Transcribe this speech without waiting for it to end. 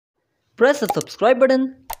Press the subscribe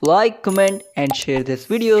button, like, comment and share this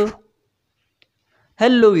video.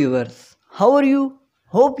 Hello viewers, how are you?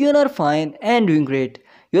 Hope you are fine and doing great.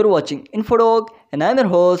 You're watching InfoDoc and I'm your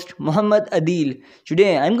host Muhammad Adil.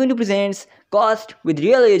 Today I'm going to present cast with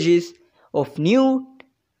real ages of new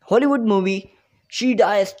Hollywood movie She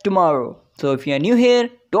Dies Tomorrow. So if you are new here,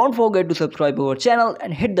 don't forget to subscribe to our channel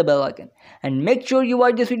and hit the bell icon. And make sure you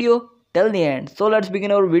watch this video till the end. So let's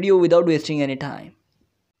begin our video without wasting any time.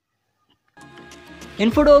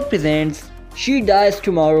 InfoDoc presents She Dies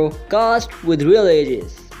Tomorrow cast with real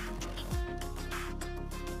ages.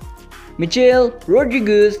 Michelle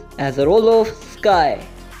Rodriguez as the role of Sky.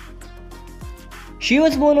 She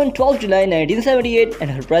was born on 12 July 1978 and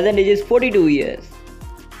her present age is 42 years.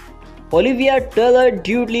 Olivia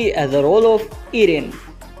Taylor-Dudley as the role of Erin.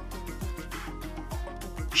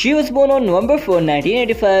 She was born on November 4,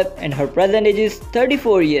 1985 and her present age is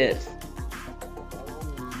 34 years.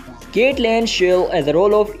 Caitlin Schell as the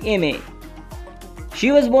role of Amy.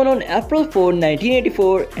 She was born on April 4,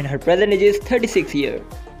 1984 and her present age is 36 years.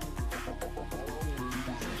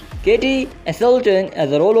 Katie Aselton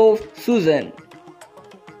as the role of Susan.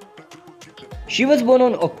 She was born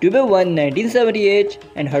on October 1, 1978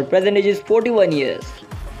 and her present age is 41 years.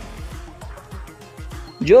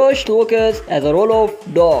 Josh Lucas as the role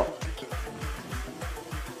of Doc.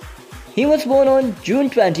 He was born on June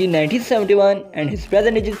 20, 1971 and his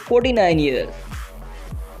present age is 49 years.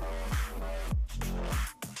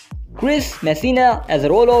 Chris Messina as the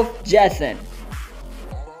role of Jason.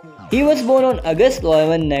 He was born on August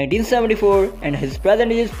 11, 1974 and his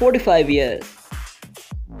present age is 45 years.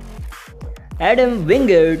 Adam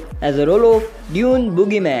Wingard as the role of Dune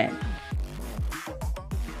Boogeyman.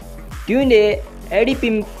 Tunde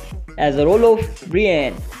Adipimp as the role of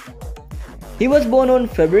Brian. He was born on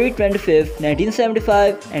February 25,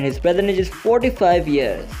 1975 and his present age is 45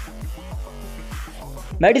 years.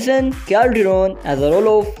 Madison Calderon as the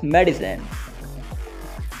role of Madison.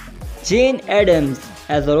 Jane Addams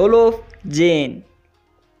as the role of Jane.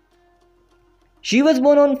 She was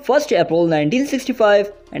born on 1st April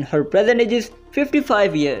 1965 and her present age is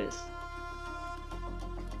 55 years.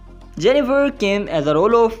 Jennifer Kim as the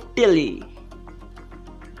role of Tilly.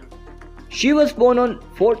 She was born on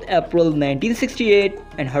 4th April 1968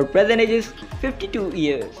 and her present age is 52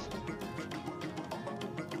 years.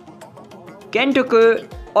 Ken Tucker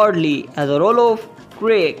Audley as the role of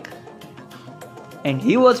Craig. And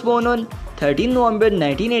he was born on 13 November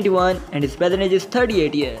 1981 and his present age is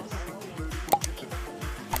 38 years.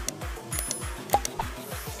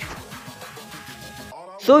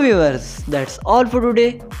 So viewers, that's all for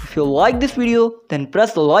today. If you like this video, then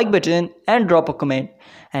press the like button and drop a comment.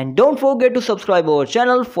 And don't forget to subscribe our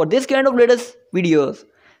channel for this kind of latest videos.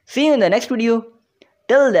 See you in the next video.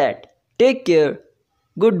 Till that, take care.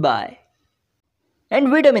 Goodbye.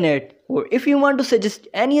 And wait a minute, or if you want to suggest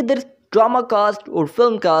any other drama cast or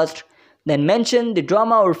film cast, then mention the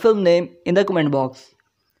drama or film name in the comment box.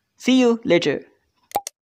 See you later.